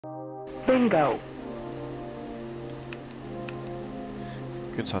Bingo.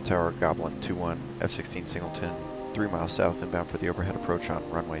 Gunson Tower, Goblin 2-1, F-16 Singleton, 3 miles south inbound for the overhead approach on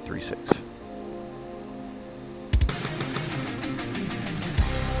runway 36.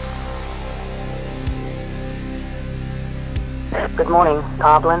 Good morning,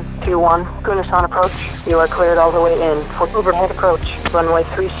 Goblin 2-1, Gunison approach. You are cleared all the way in for overhead approach, runway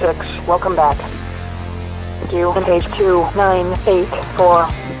 36. Welcome back. Thank you. Page 2984.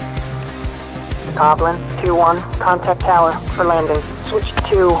 Goblin 2-1, contact tower for landing. Switch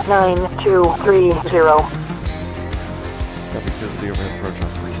to 9230. Copy to the overhead approach on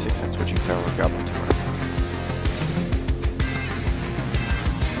 36 and switching tower, Goblin 2-1.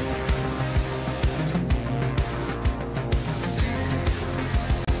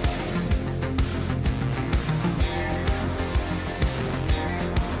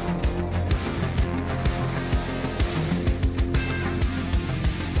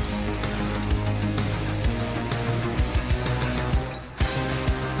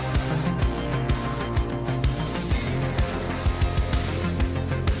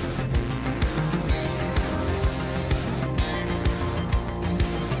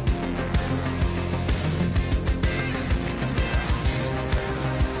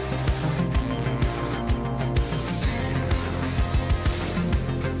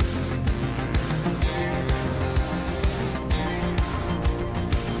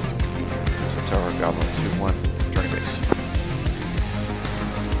 Tower, Goblin 2-1, returning base.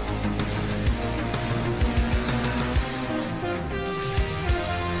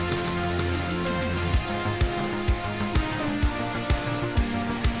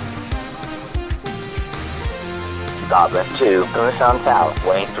 Goblin 2, Gunison Tower,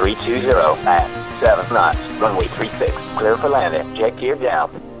 weighing 320 at 7 knots, runway 36, clear for landing, jet gear down.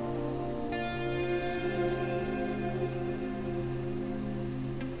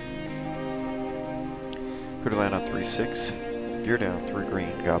 Clear to land on 36, gear down 3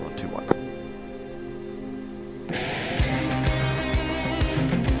 green, Goblin 2-1.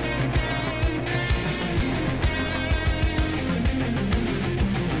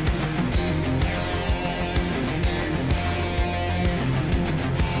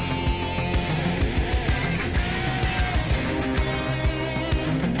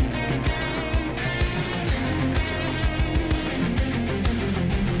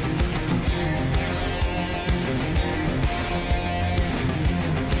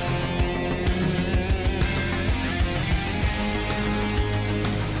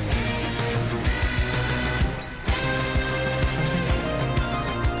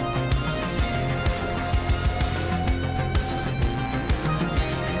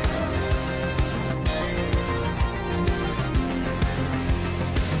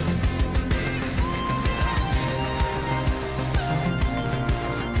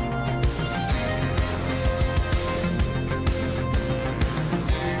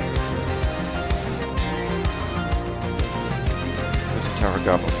 Tower,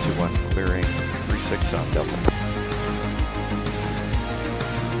 Goblin 2-1, clearing 36 on Delta.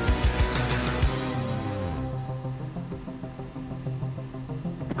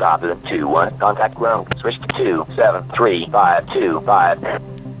 Goblin 2-1, contact ground, switch to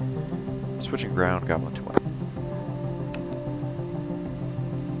 273525. Switching ground, Goblin 2-1.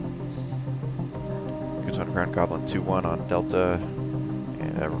 Goods on ground, Goblin 2-1 on Delta,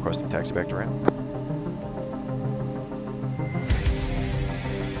 and requesting taxi back to ramp.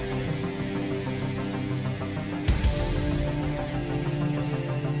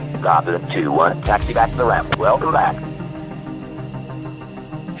 Goblin 2-1, taxi back to the ramp. Welcome back.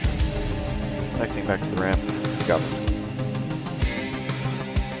 Taxiing back to the ramp, Goblin